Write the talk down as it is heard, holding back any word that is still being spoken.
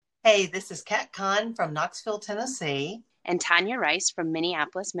Hey, this is Kat Kahn from Knoxville, Tennessee, And Tanya Rice from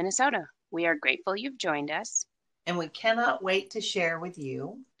Minneapolis, Minnesota. We are grateful you've joined us. and we cannot wait to share with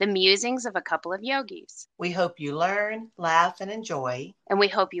you. The musings of a couple of yogis. We hope you learn, laugh, and enjoy And we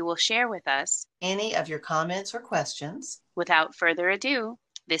hope you will share with us. any of your comments or questions. Without further ado,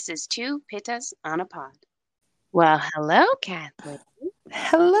 this is Two Pittas on a Pod. Well, hello, Kathleen.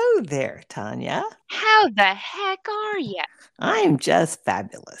 Hello there, Tanya. How the heck are you? I'm just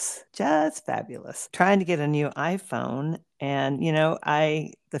fabulous. Just fabulous. Trying to get a new iPhone and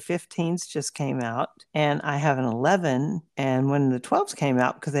the 15s just came out and I have an 11, and when the 12s came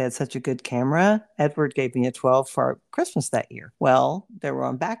out because they had such a good camera, Edward gave me a 12 for Christmas that year. Well, they were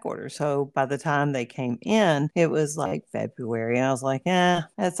on back order. So by the time they came in, it was like February and I was like,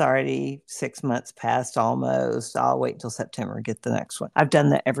 it's already 6 months past almost. I'll wait until September and get the next one. I've done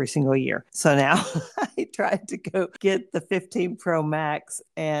that every single year. So now I tried to go get the 15 Pro Max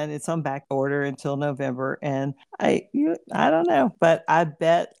and it's on back order until November. And I don't know, but I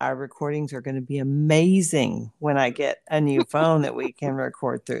bet our recordings are going to be amazing when I get a new phone that we can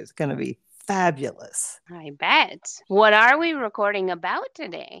record through. It's going to be fabulous. I bet. What are we recording about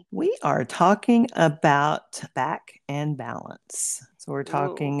today? We are talking about back and balance. So we're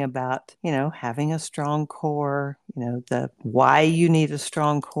talking about, having a strong core, the why you need a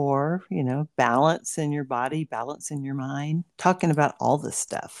strong core, balance in your body, balance in your mind, talking about all this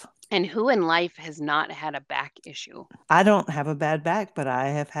stuff. And who in life has not had a back issue? I don't have a bad back, but I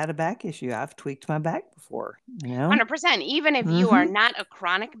have had a back issue. I've tweaked my back before, 100%. Even if you are not a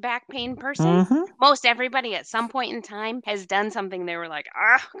chronic back pain person, most everybody at some point in time has done something they were like,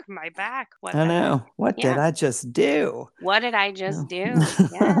 my back. What I the heck? know. What did I just do? What did I just do?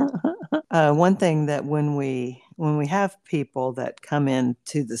 Yeah. One thing that when we have people that come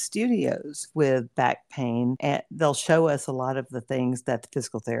into the studios with back pain, and they'll show us a lot of the things that the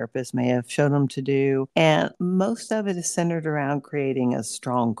physical therapist may have shown them to do, and most of it is centered around creating a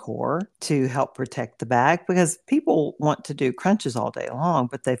strong core to help protect the back, because people want to do crunches all day long,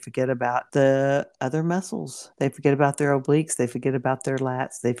 but they forget about the other muscles. They forget about their obliques, they forget about their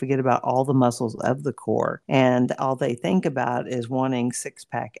lats, they forget about all the muscles of the core, and all they think about is wanting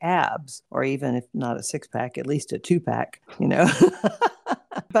six-pack abs, or even if not a six-pack, at least a two-pack,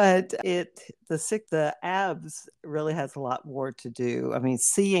 But the abs really has a lot more to do. I mean,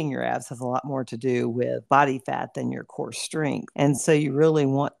 seeing your abs has a lot more to do with body fat than your core strength. And so you really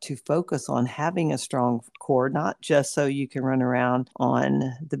want to focus on having a strong core, not just so you can run around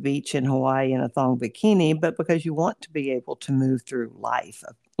on the beach in Hawaii in a thong bikini, but because you want to be able to move through life,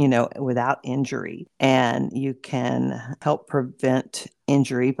 without injury. And you can help prevent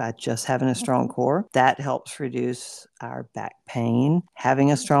injury by just having a strong core. That helps reduce our back pain.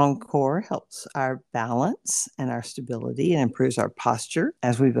 Having a strong core helps our balance and our stability and improves our posture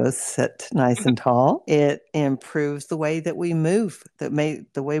as we both sit nice and tall. It improves the way that we move, the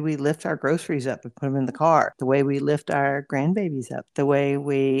way we lift our groceries up and put them in the car, the way we lift our grandbabies up, the way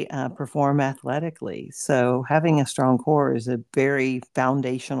we perform athletically. So having a strong core is a very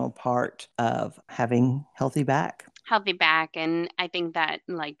foundational part of having healthy back. Healthy back. And I think that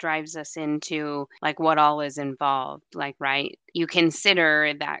like drives us into like what all is involved. Like, right? You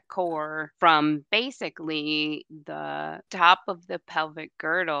consider that core from basically the top of the pelvic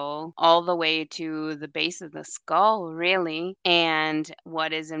girdle all the way to the base of the skull, really. And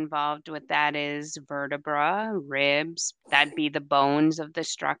what is involved with that is vertebra, ribs, that'd be the bones of the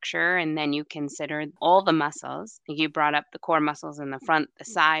structure. And then you consider all the muscles. You brought up the core muscles in the front, the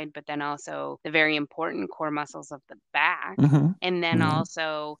side, but then also the very important core muscles of the back. And then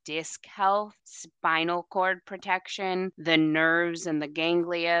also disc health, spinal cord protection, the nerves and the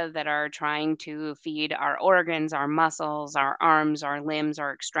ganglia that are trying to feed our organs, our muscles, our arms, our limbs,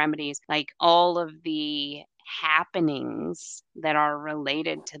 our extremities, like all of the happenings that are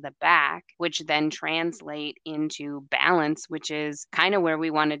related to the back, which then translate into balance, which is kind of where we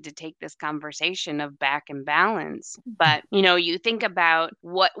wanted to take this conversation of back and balance. But, you think about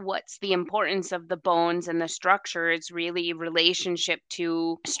what's the importance of the bones and the structure. It's really relationship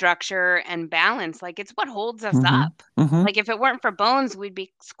to structure and balance. Like it's what holds us up. Like if it weren't for bones, we'd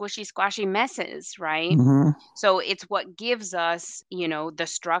be squishy, squashy messes, right? So it's what gives us, the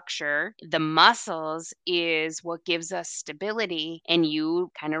structure. The muscles is is what gives us stability. And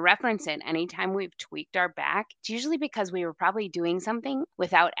you kind of reference it. Anytime we've tweaked our back, it's usually because we were probably doing something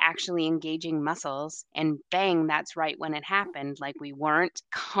without actually engaging muscles. And bang, that's right when it happened. Like we weren't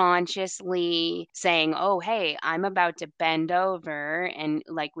consciously saying, oh, hey, I'm about to bend over. And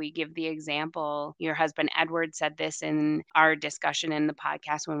like we give the example, your husband Edward said this in our discussion in the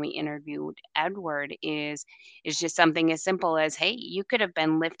podcast when we interviewed Edward, is just something as simple as, hey, you could have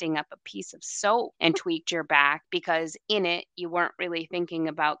been lifting up a piece of soap and tweaked your back because in it, you weren't really thinking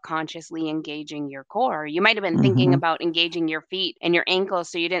about consciously engaging your core. You might have been thinking about engaging your feet and your ankles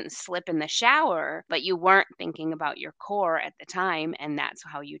so you didn't slip in the shower, but you weren't thinking about your core at the time. And that's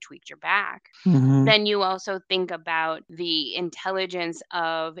how you tweaked your back. Then you also think about the intelligence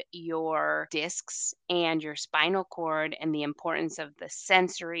of your discs and your spinal cord and the importance of the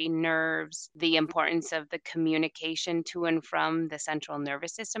sensory nerves, the importance of the communication to and from the central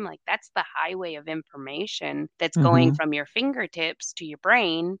nervous system. Like that's the highway of information that's going from your fingertips to your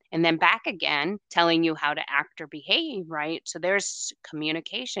brain and then back again, telling you how to act or behave, right? So there's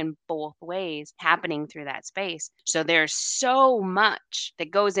communication both ways happening through that space. So there's so much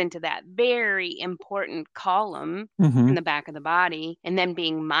that goes into that very important column in the back of the body. And then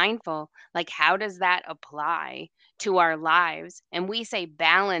being mindful, like how does that apply to our lives? And we say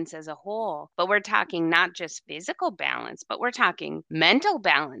balance as a whole, but we're talking not just physical balance, but we're talking mental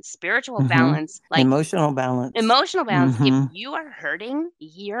balance, spiritual balance, like emotional balance. Emotional balance. If you are hurting,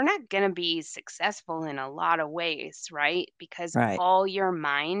 you're not going to be successful in a lot of ways, right? Because all your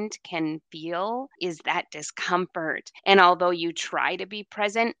mind can feel is that discomfort. And although you try to be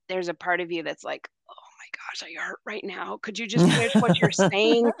present, there's a part of you that's like, oh my gosh, I hurt right now. Could you just finish what you're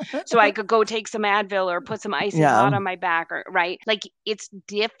saying so I could go take some Advil or put some icy hot on my back, or right? Like it's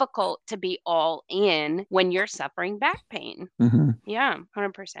difficult to be all in when you're suffering back pain. Yeah,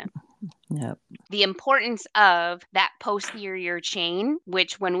 100%. Yep. The importance of that posterior chain,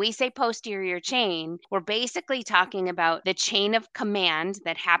 which when we say posterior chain, we're basically talking about the chain of command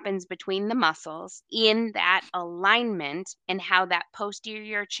that happens between the muscles in that alignment, and how that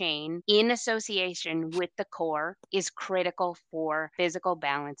posterior chain in association with the core is critical for physical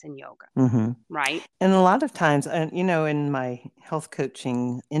balance in yoga. Right? And a lot of times, and in my health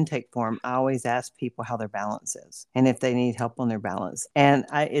coaching intake form, I always ask people how their balance is and if they need help on their balance. And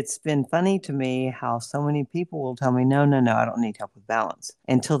it's been funny to me how so many people will tell me, no, I don't need help with balance,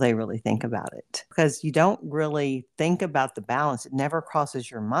 until they really think about it. Because you don't really think about the balance. It never crosses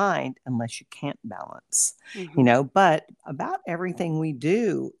your mind unless you can't balance, but about everything we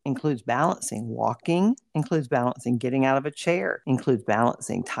do includes balancing. Walking includes balancing. Getting out of a chair includes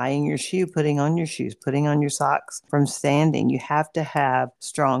balancing. Tying your shoe, putting on your shoes, putting on your socks from standing. You have to have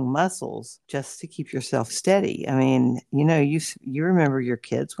strong muscles just to keep yourself steady. I mean, you remember your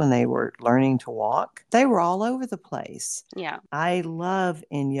kids when they were learning to walk, they were all over the place. Yeah. I love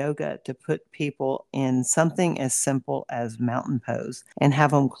in yoga to put people in something as simple as mountain pose and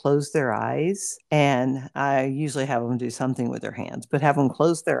have them close their eyes. And I usually have them do something with their hands, but have them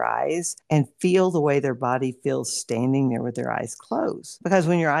close their eyes and feel the way their body feels standing there with their eyes closed. Because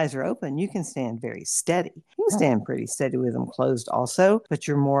when your eyes are open, you can stand very steady. You can stand pretty steady with them closed also, but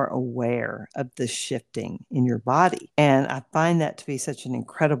you're more aware of the shifting in your body. And I find that to be such an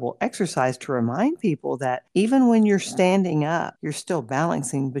incredible exercise to remind people that even when you're standing up, you're still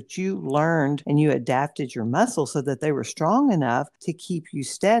balancing, but you learned and you adapted your muscles so that they were strong enough to keep you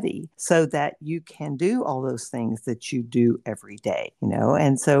steady so that you can do all those things that you do every day,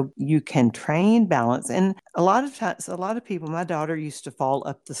 and so you can train balance. And a lot of times, a lot of people, my daughter used to fall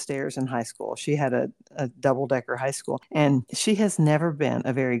up the stairs in high school. She had a double-decker high school, and she has never been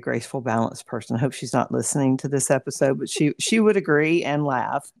a very graceful, balanced person. I hope she's not listening to this episode, but she would agree and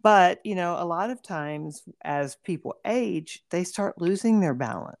laugh. But, a lot of times as people age, they start losing their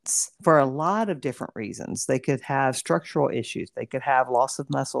balance for a lot of different reasons. They could have structural issues. They could have loss of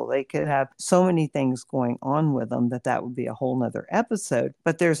muscle. They could have so many things going on with them that would be a whole nother episode.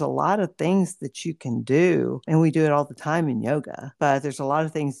 But there's a lot of things that you can do, and we do it all the time in yoga, but there's a lot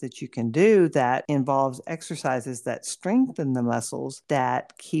of things that you can do that involves exercises that strengthen the muscles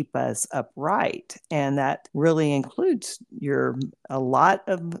that keep us upright. And that really includes a lot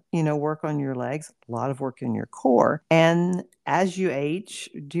of, work on your legs, a lot of work in your core. And as you age,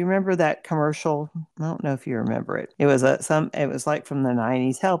 do you remember that commercial? I don't know if you remember it. It was it was like from the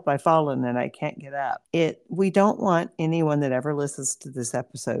 90s. Help, I've fallen and I can't get up. We don't want anyone that ever listens to this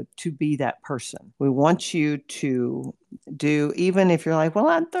episode to be that person. We want you to do, even if you're like, well,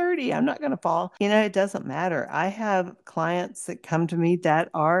 I'm 30, I'm not going to fall. It doesn't matter. I have clients that come to me that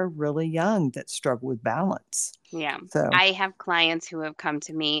are really young that struggle with balance. Yeah. So, I have clients who have come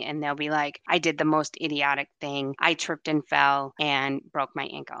to me and they'll be like, I did the most idiotic thing. I tripped and fell and broke my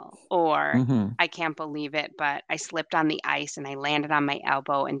ankle. Or mhm, I can't believe it, but I slipped on the ice and I landed on my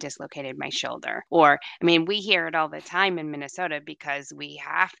elbow and dislocated my shoulder. Or, I mean, we hear it all the time in Minnesota because we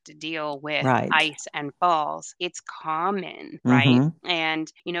have to deal with right. ice and falls. It's common, right? Mhm,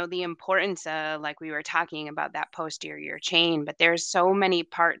 And, the importance of, like we were talking about that posterior chain, but there's so many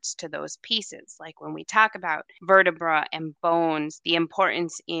parts to those pieces. Like when we talk about vertebra and bones, the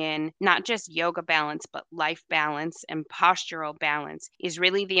importance in not just yoga balance, but life balance and postural balance is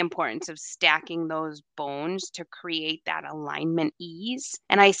really the importance of stacking those bones to create that alignment ease.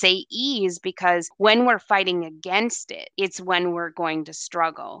 And I say ease because when we're fighting against it, it's when we're going to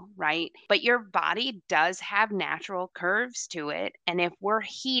struggle, right? But your body does have natural curves to it. And if we're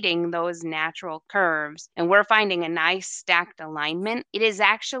heating those natural curves and we're finding a nice stacked alignment, it is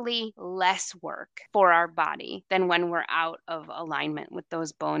actually less work for our body than when we're out of alignment with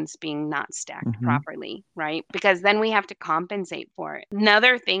those bones being not stacked mhm, properly, right? Because then we have to compensate for it.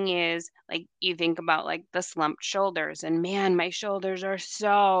 Another thing is like you think about like the slumped shoulders and man, my shoulders are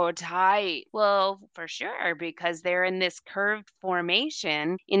so tight. Well, for sure, because they're in this curved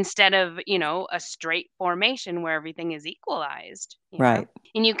formation instead of, a straight formation where everything is equalized. right.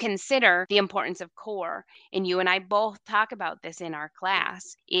 And you consider the importance of core, and you and I both talk about this in our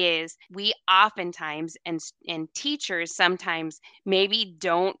class, is we oftentimes and teachers sometimes maybe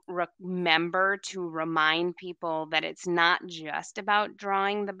don't remember to remind people that it's not just about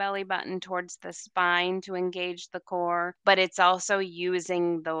drawing the belly button towards the spine to engage the core, but it's also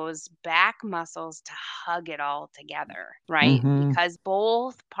using those back muscles to hug it all together, right? Mhm, Because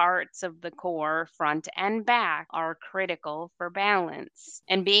both parts of the core, front and back, are critical for balance.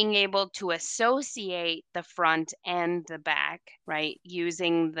 And being able to associate the front and the back, right?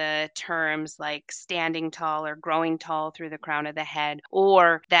 Using the terms like standing tall or growing tall through the crown of the head,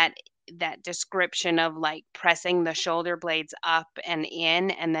 or that description of like pressing the shoulder blades up and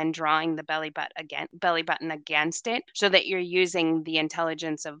in and then drawing the belly button against it so that you're using the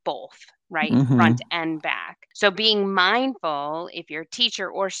intelligence of both, right? Front mhm, and back. So being mindful, if you're teacher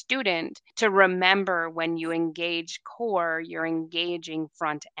or student, to remember when you engage core, you're engaging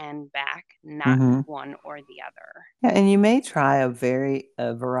front and back, not mhm. one or the other. Yeah, and you may try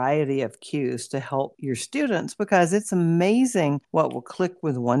a variety of cues to help your students because it's amazing what will click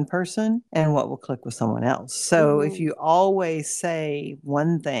with one person and what will click with someone else. So if Mhm, you always say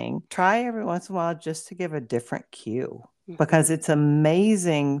one thing, try every once in a while just to give a different cue. mhm. Because it's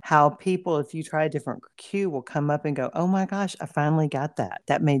amazing how people, if you try a different cue, will come up and go, oh my gosh, I finally got that.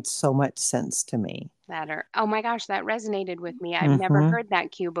 That made so much sense to me. Oh my gosh, that resonated with me. I've never Hmm. heard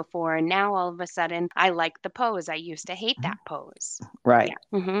that cue before. And now all of a sudden, I like the pose. I used to hate that pose. Yeah, Right.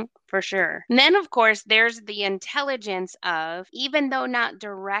 for sure. And then, of course, there's the intelligence of, even though not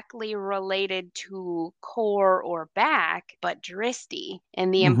directly related to core or back, but drishti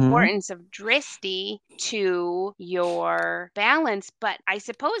and the Hmm. importance of drishti to your balance. But I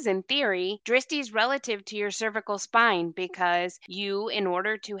suppose in theory, drishti is relative to your cervical spine because you, in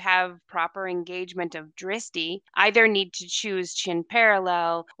order to have proper engagement of drishti, either need to choose chin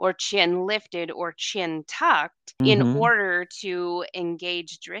parallel or chin lifted or chin tucked in Hmm. order to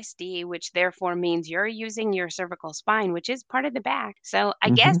engage drishti, which therefore means you're using your cervical spine, which is part of the back. So I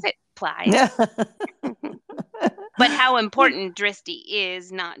guess Hmm. it applies. But how important drishti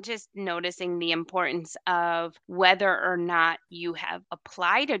is, not just noticing the importance of whether or not you have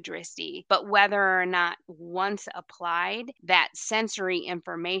applied a drishti, but whether or not once applied, that sensory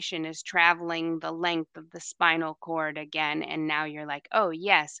information is traveling the length of the spinal cord again. And now you're like, oh,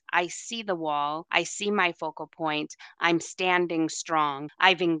 yes, I see the wall. I see my focal point. I'm standing strong.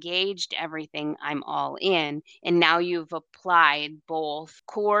 I've engaged everything. I'm all in. And now you've applied both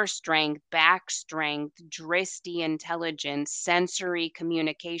core strength, back strength, drishti intelligence, sensory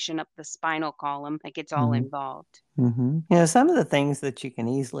communication up the spinal column. Like it's all Hmm. involved. Some of the things that you can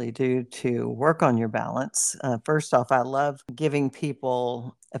easily do to work on your balance. First off, I love giving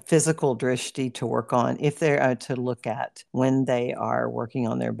people a physical drishti to work on if they're to look at when they are working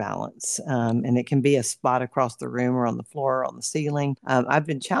on their balance. And it can be a spot across the room or on the floor or on the ceiling. I've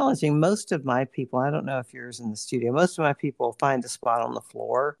been challenging most of my people. I don't know if yours in the studio. Most of my people find a spot on the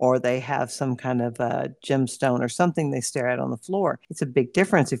floor or they have some kind of a gemstone or something they stare at on the floor. It's a big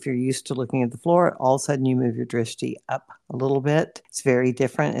difference if you're used to looking at the floor. All of a sudden, you move your drishti up a little bit. It's very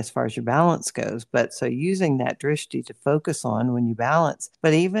different as far as your balance goes. But so using that drishti to focus on when you balance.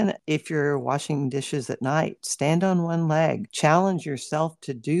 But even if you're washing dishes at night, stand on one leg, challenge yourself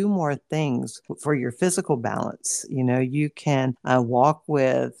to do more things for your physical balance. You can walk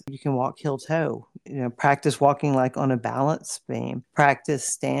heel toe. practice walking like on a balance beam, practice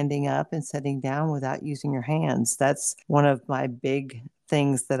standing up and sitting down without using your hands. That's one of my big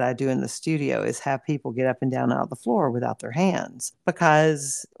things that I do in the studio, is have people get up and down out of the floor without their hands.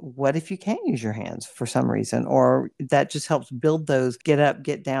 Because what if you can't use your hands for some reason? Or that just helps build those get up,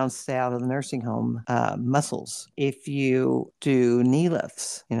 get down, stay out of the nursing home muscles. If you do knee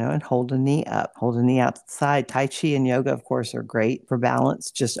lifts, and hold a knee up, hold a knee out to the side. Tai Chi and yoga, of course, are great for balance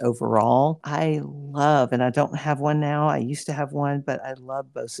just overall. I love, and I don't have one now. I used to have one, but I love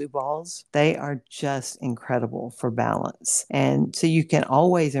Bosu balls. They are just incredible for balance. And so you can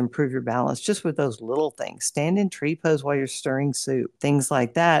always improve your balance just with those little things. Stand in tree pose while you're stirring soup, things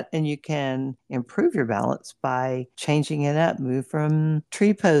like that. And you can improve your balance by changing it up, move from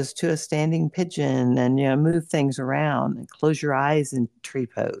tree pose to a standing pigeon, and move things around and close your eyes in tree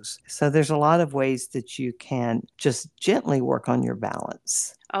pose. So there's a lot of ways that you can just gently work on your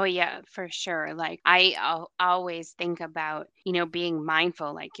balance. Oh yeah, for sure. Like always think about, being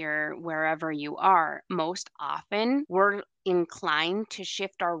mindful, like you're wherever you are. Most often we're inclined to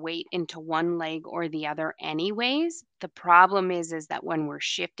shift our weight into one leg or the other anyways. The problem is that when we're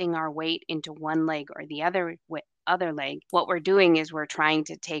shifting our weight into one leg or the other leg, what we're doing is we're trying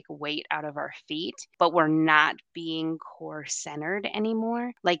to take weight out of our feet, but we're not being core centered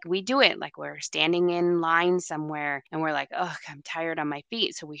anymore. Like we do it, like we're standing in line somewhere and we're like, oh, I'm tired on my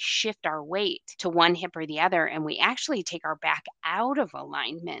feet. So we shift our weight to one hip or the other, and we actually take our back out of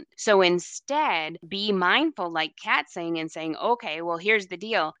alignment. So instead, be mindful, like Kat's saying, and saying, okay, well, here's the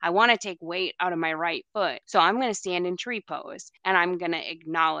deal. I want to take weight out of my right foot. So I'm going to stand in tree pose and I'm going to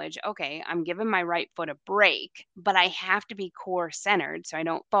acknowledge, okay, I'm giving my right foot a break, but I have to be core centered so I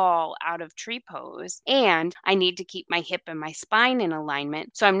don't fall out of tree pose. And I need to keep my hip and my spine in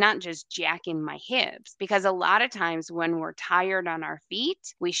alignment so I'm not just jacking my hips. Because a lot of times when we're tired on our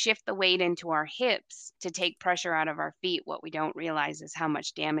feet, we shift the weight into our hips to take pressure out of our feet. What we don't realize is how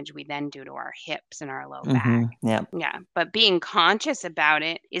much damage we then do to our hips and our low back. Yeah. Yeah. But being conscious about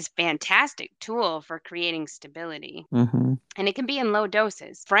it is a fantastic tool for creating stability. And it can be in low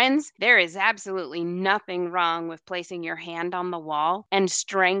doses. Friends, there is absolutely nothing wrong with placing your hand on the wall and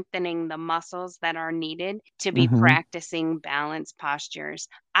strengthening the muscles that are needed to be practicing balance postures.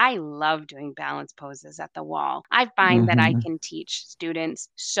 I love doing balance poses at the wall. I find that I can teach students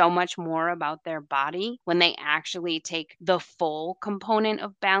so much more about their body when they actually take the full component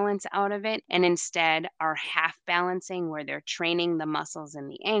of balance out of it and instead are half balancing, where they're training the muscles in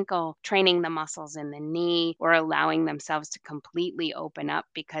the ankle, training the muscles in the knee, or allowing themselves to completely open up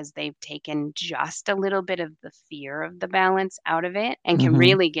because they've taken just a little bit of the fear of the balance out of it and can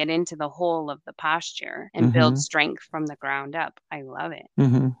really get into the whole of the posture and build strength from the ground up. I love it.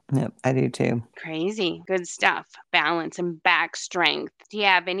 Yep, I do too. Crazy. Good stuff. Balance and back strength. Do you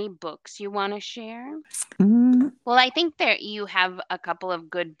have any books you want to share? Well, I think that you have a couple of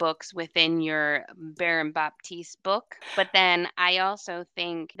good books within your Baron Baptiste book, but then I also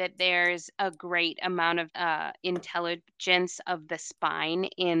think that there's a great amount of intelligence of the spine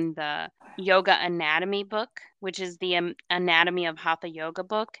in the Yoga Anatomy book, which is the Anatomy of Hatha Yoga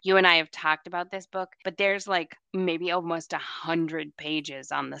book. You and I have talked about this book, but there's like maybe almost 100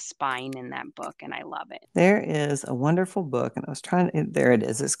 pages on the spine in that book, and I love it. There is a wonderful book, and there it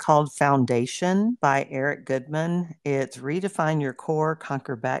is. It's called Foundation by Eric Goodman. It's Redefine Your Core,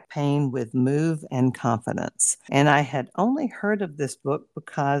 Conquer Back Pain with Move and Confidence. And I had only heard of this book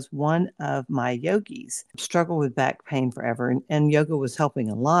because one of my yogis struggled with back pain forever, and yoga was helping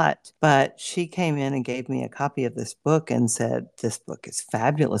a lot. But she came in and gave me a copy of this book and said, this book is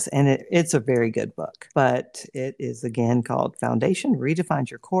fabulous. And it's a very good book. But it is again called Foundation, Redefine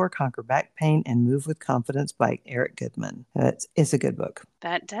Your Core, Conquer Back Pain, and Move with Confidence by Eric Goodman. It's a good book.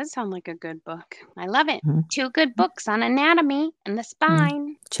 That does sound like a good book. I love it. 2 good books on anatomy and the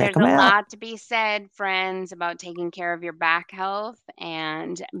spine. Check There's them a out. lot to be said, friends, about taking care of your back health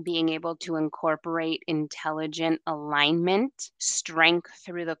and being able to incorporate intelligent alignment, strength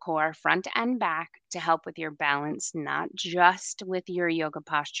through the core, front and back, to help with your balance, not just with your yoga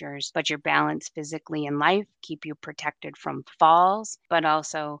postures, but your balance physically in life, keep you protected from falls, but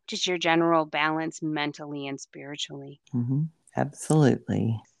also just your general balance mentally and spiritually.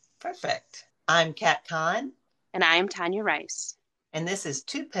 Absolutely. Perfect. I'm Kat Kahn. And I am Tanya Rice. And this is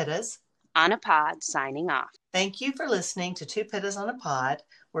Two Pittas on a Pod, signing off. Thank you for listening to Two Pittas on a Pod.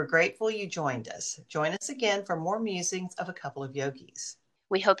 We're grateful you joined us. Join us again for more musings of a couple of yogis.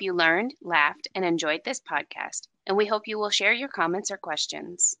 We hope you learned, laughed, and enjoyed this podcast. And we hope you will share your comments or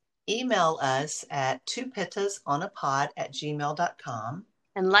questions. Email us at twopittasonapod@gmail.com.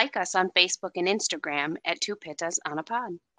 And like us on Facebook and Instagram at Two Pittas on a Pod.